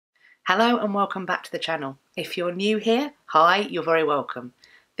Hello and welcome back to the channel. If you're new here, hi, you're very welcome.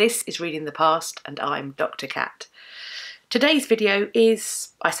 This is Reading the Past and I'm Dr. Cat. Today's video is,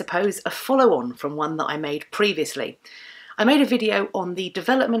 I suppose, a follow-on from one that I made previously. I made a video on the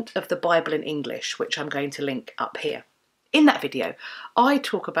development of the Bible in English, which I'm going to link up here. In that video, I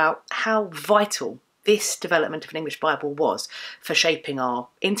talk about how vital this development of an English Bible was for shaping our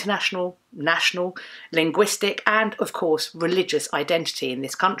international, national, linguistic and, of course, religious identity in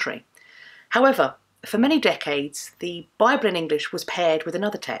this country. However, for many decades, the Bible in English was paired with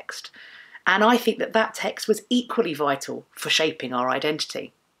another text, and I think that that text was equally vital for shaping our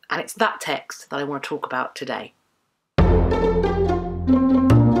identity. And it's that text that I want to talk about today.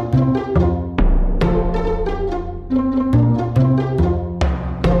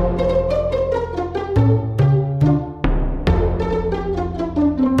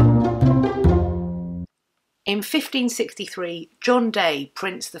 In 1563, John Day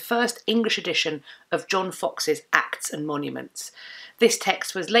prints the first English edition of John Foxe's Acts and Monuments. This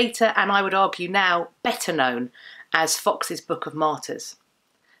text was later, and I would argue now, better known as Foxe's Book of Martyrs.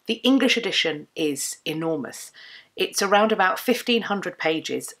 The English edition is enormous. It's around about 1,500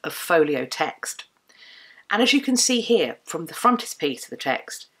 pages of folio text. And as you can see here from the frontispiece of the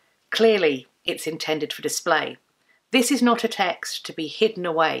text, clearly it's intended for display. This is not a text to be hidden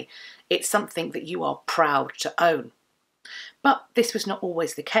away. It's something that you are proud to own. But this was not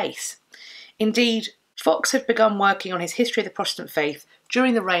always the case. Indeed, Foxe had begun working on his history of the Protestant faith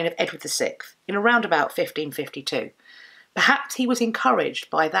during the reign of Edward VI, in around about 1552. Perhaps he was encouraged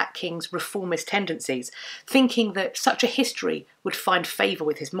by that king's reformist tendencies, thinking that such a history would find favour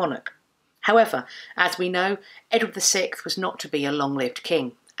with his monarch. However, as we know, Edward VI was not to be a long-lived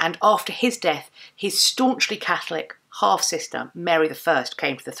king, and after his death, his staunchly Catholic half-sister, Mary I,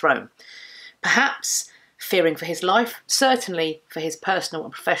 came to the throne. Perhaps fearing for his life, certainly for his personal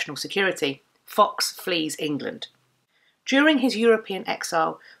and professional security, Foxe flees England. During his European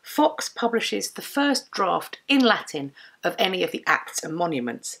exile, Foxe publishes the first draft in Latin of any of the Acts and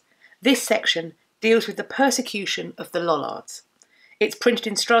Monuments. This section deals with the persecution of the Lollards. It's printed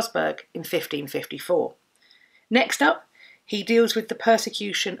in Strasbourg in 1554. Next up, he deals with the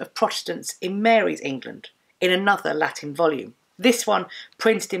persecution of Protestants in Mary's England, in another Latin volume, this one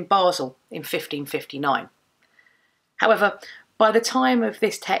printed in Basel in 1559. However, by the time of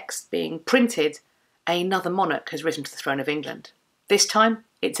this text being printed, another monarch has risen to the throne of England. This time,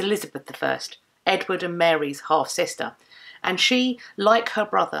 it's Elizabeth I, Edward and Mary's half-sister, and she, like her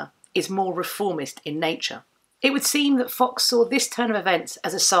brother, is more reformist in nature. It would seem that Foxe saw this turn of events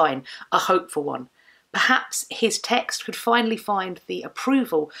as a sign, a hopeful one. Perhaps his text could finally find the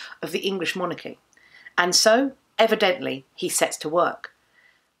approval of the English monarchy. And so, evidently, he sets to work.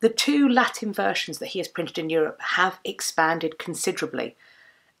 The two Latin versions that he has printed in Europe have expanded considerably,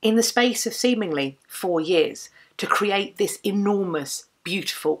 in the space of seemingly 4 years, to create this enormous,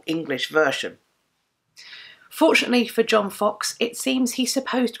 beautiful English version. Fortunately for John Foxe, it seems he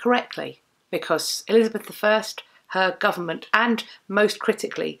supposed correctly, because Elizabeth I, her government, and most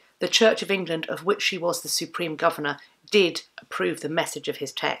critically, the Church of England, of which she was the supreme governor, did approve the message of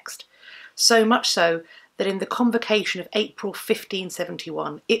his text. So much so that in the Convocation of April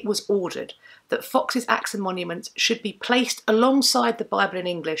 1571, it was ordered that Foxe's Acts and Monuments should be placed alongside the Bible in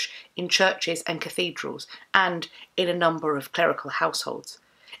English in churches and cathedrals and in a number of clerical households.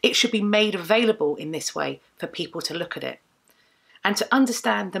 It should be made available in this way for people to look at it. And to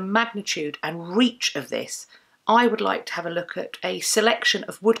understand the magnitude and reach of this, I would like to have a look at a selection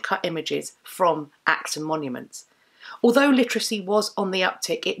of woodcut images from Acts and Monuments. Although literacy was on the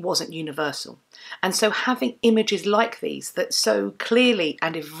uptick, it wasn't universal. And so having images like these that so clearly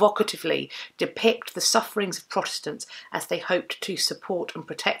and evocatively depict the sufferings of Protestants as they hoped to support and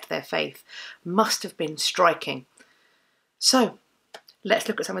protect their faith must have been striking. So let's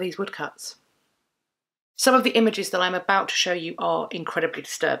look at some of these woodcuts. Some of the images that I'm about to show you are incredibly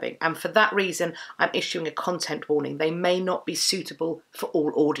disturbing, and for that reason I'm issuing a content warning. They may not be suitable for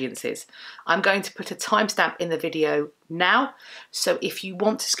all audiences. I'm going to put a timestamp in the video now, so if you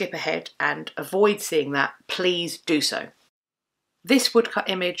want to skip ahead and avoid seeing that, please do so. This woodcut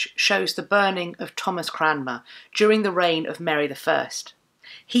image shows the burning of Thomas Cranmer during the reign of Mary I.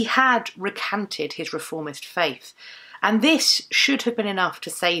 He had recanted his reformist faith, and this should have been enough to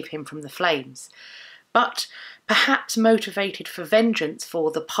save him from the flames. But perhaps motivated for vengeance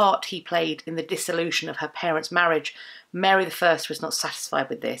for the part he played in the dissolution of her parents' marriage, Mary I was not satisfied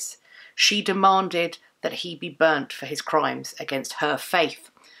with this. She demanded that he be burnt for his crimes against her faith.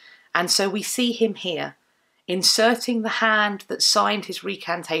 And so we see him here, inserting the hand that signed his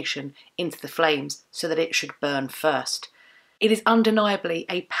recantation into the flames so that it should burn first. It is undeniably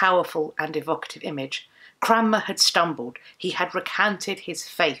a powerful and evocative image. Cranmer had stumbled, he had recanted his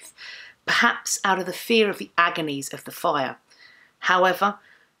faith, perhaps out of the fear of the agonies of the fire. However,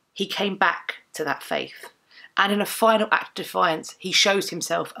 he came back to that faith, and in a final act of defiance he shows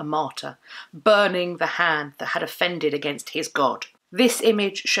himself a martyr, burning the hand that had offended against his God. This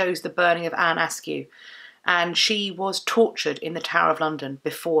image shows the burning of Anne Askew, and she was tortured in the Tower of London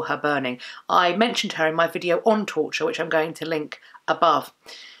before her burning. I mentioned her in my video on torture, which I'm going to link above.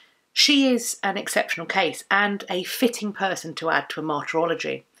 She is an exceptional case and a fitting person to add to a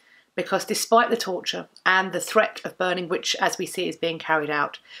martyrology, because despite the torture and the threat of burning, which as we see is being carried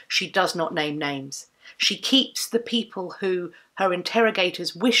out, she does not name names. She keeps the people who her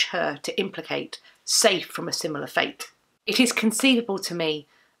interrogators wish her to implicate safe from a similar fate. It is conceivable to me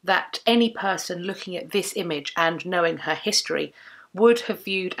that any person looking at this image and knowing her history would have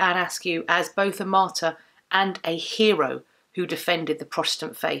viewed Anne Askew as both a martyr and a hero who defended the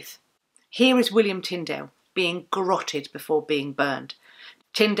Protestant faith. Here is William Tyndale being garrotted before being burned.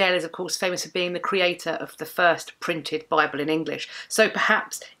 Tyndale is of course famous for being the creator of the first printed Bible in English, so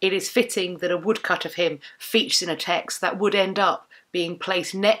perhaps it is fitting that a woodcut of him features in a text that would end up being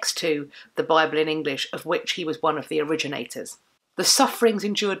placed next to the Bible in English, of which he was one of the originators. The sufferings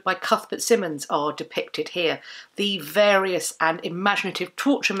endured by Cuthbert Simmons are depicted here, the various and imaginative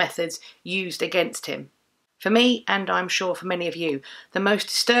torture methods used against him. For me, and I'm sure for many of you, the most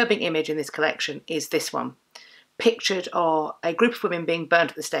disturbing image in this collection is this one. Pictured are a group of women being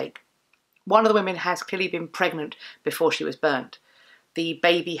burnt at the stake. One of the women has clearly been pregnant before she was burnt. The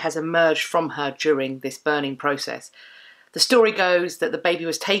baby has emerged from her during this burning process. The story goes that the baby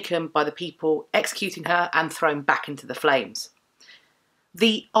was taken by the people executing her and thrown back into the flames.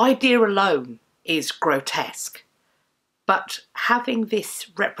 The idea alone is grotesque, but having this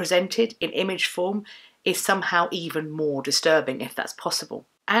represented in image form is somehow even more disturbing, if that's possible.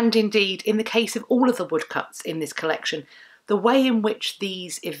 And indeed, in the case of all of the woodcuts in this collection, the way in which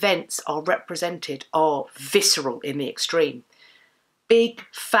these events are represented are visceral in the extreme. Big,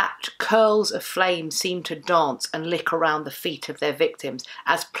 fat curls of flame seem to dance and lick around the feet of their victims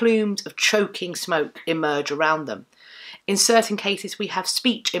as plumes of choking smoke emerge around them. In certain cases, we have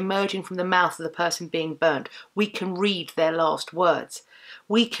speech emerging from the mouth of the person being burnt. We can read their last words.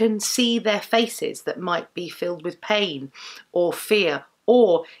 We can see their faces that might be filled with pain or fear,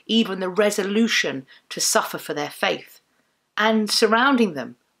 or even the resolution to suffer for their faith. And surrounding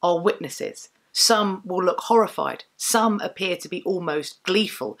them are witnesses. Some will look horrified, some appear to be almost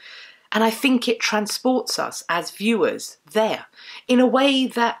gleeful, and I think it transports us as viewers there, in a way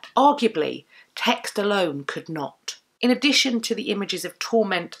that arguably text alone could not. In addition to the images of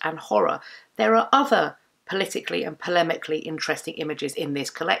torment and horror, there are other politically and polemically interesting images in this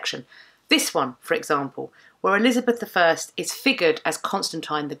collection. This one, for example, where Elizabeth I is figured as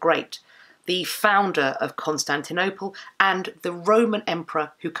Constantine the Great, the founder of Constantinople and the Roman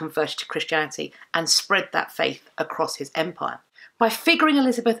emperor who converted to Christianity and spread that faith across his empire. By figuring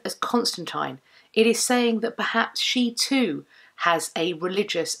Elizabeth as Constantine, it is saying that perhaps she too has a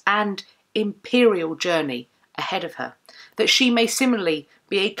religious and imperial journey ahead of her, that she may similarly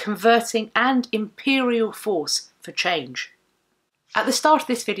be a converting and imperial force for change. At the start of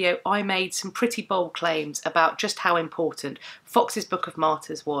this video, I made some pretty bold claims about just how important Foxe's Book of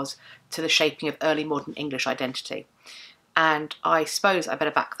Martyrs was to the shaping of early modern English identity, and I suppose I better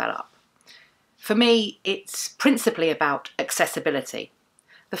back that up. For me, it's principally about accessibility.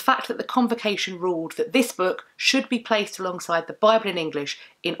 The fact that the Convocation ruled that this book should be placed alongside the Bible in English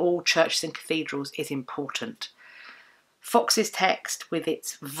in all churches and cathedrals is important. Foxe's text, with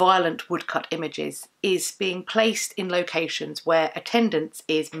its violent woodcut images, is being placed in locations where attendance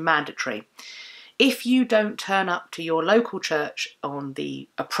is mandatory. If you don't turn up to your local church on the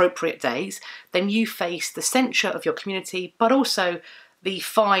appropriate days, then you face the censure of your community, but also the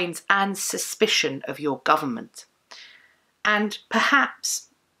fines and suspicion of your government. And perhaps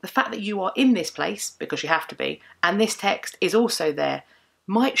the fact that you are in this place, because you have to be, and this text is also there,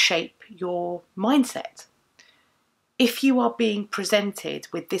 might shape your mindset. If you are being presented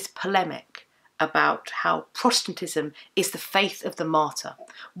with this polemic about how Protestantism is the faith of the martyr,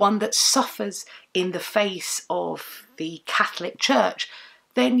 one that suffers in the face of the Catholic Church,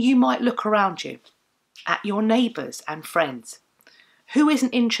 then you might look around you at your neighbours and friends. Who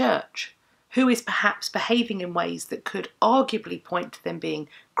isn't in church? Who is perhaps behaving in ways that could arguably point to them being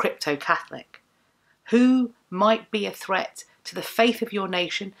crypto-Catholic? Who might be a threat to the faith of your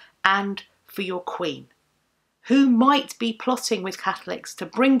nation and for your Queen? Who might be plotting with Catholics to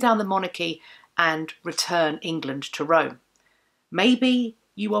bring down the monarchy and return England to Rome? Maybe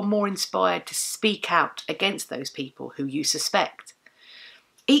you are more inspired to speak out against those people who you suspect.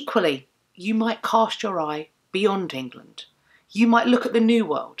 Equally, you might cast your eye beyond England. You might look at the New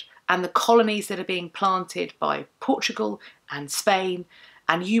World and the colonies that are being planted by Portugal and Spain,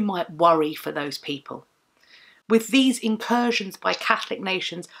 and you might worry for those people. With these incursions by Catholic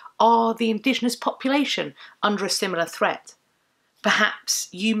nations, are the indigenous population under a similar threat? Perhaps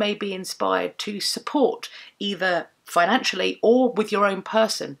you may be inspired to support, either financially or with your own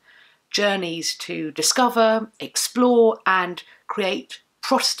person, journeys to discover, explore and create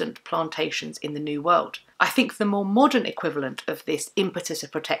Protestant plantations in the New World. I think the more modern equivalent of this impetus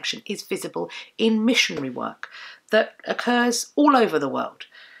of protection is visible in missionary work that occurs all over the world.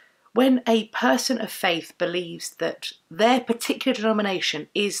 When a person of faith believes that their particular denomination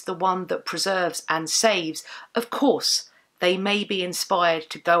is the one that preserves and saves, of course, they may be inspired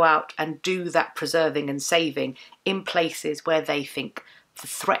to go out and do that preserving and saving in places where they think the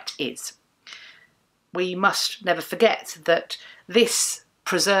threat is. We must never forget that this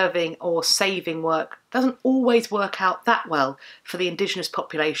preserving or saving work doesn't always work out that well for the indigenous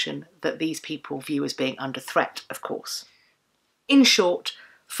population that these people view as being under threat, of course. In short,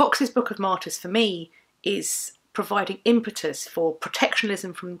 Foxe's Book of Martyrs for me is providing impetus for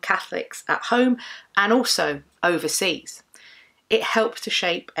protectionism from Catholics at home and also overseas. It helps to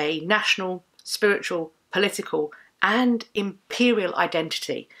shape a national, spiritual, political and imperial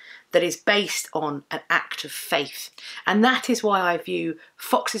identity that is based on an act of faith. And that is why I view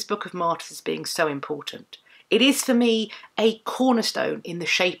Foxe's Book of Martyrs as being so important. It is for me a cornerstone in the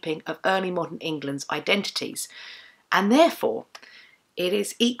shaping of early modern England's identities, and therefore it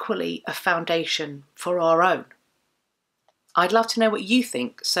is equally a foundation for our own. I'd love to know what you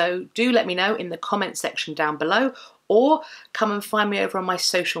think, so do let me know in the comment section down below, or come and find me over on my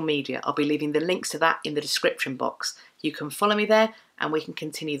social media. I'll be leaving the links to that in the description box. You can follow me there and we can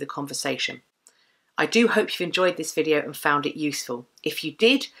continue the conversation. I do hope you've enjoyed this video and found it useful. If you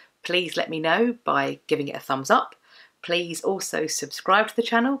did, please let me know by giving it a thumbs up. Please also subscribe to the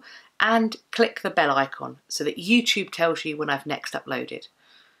channel and click the bell icon so that YouTube tells you when I've next uploaded.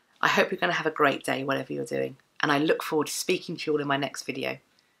 I hope you're going to have a great day whatever you're doing, and I look forward to speaking to you all in my next video.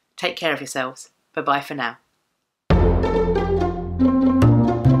 Take care of yourselves. Bye bye for now.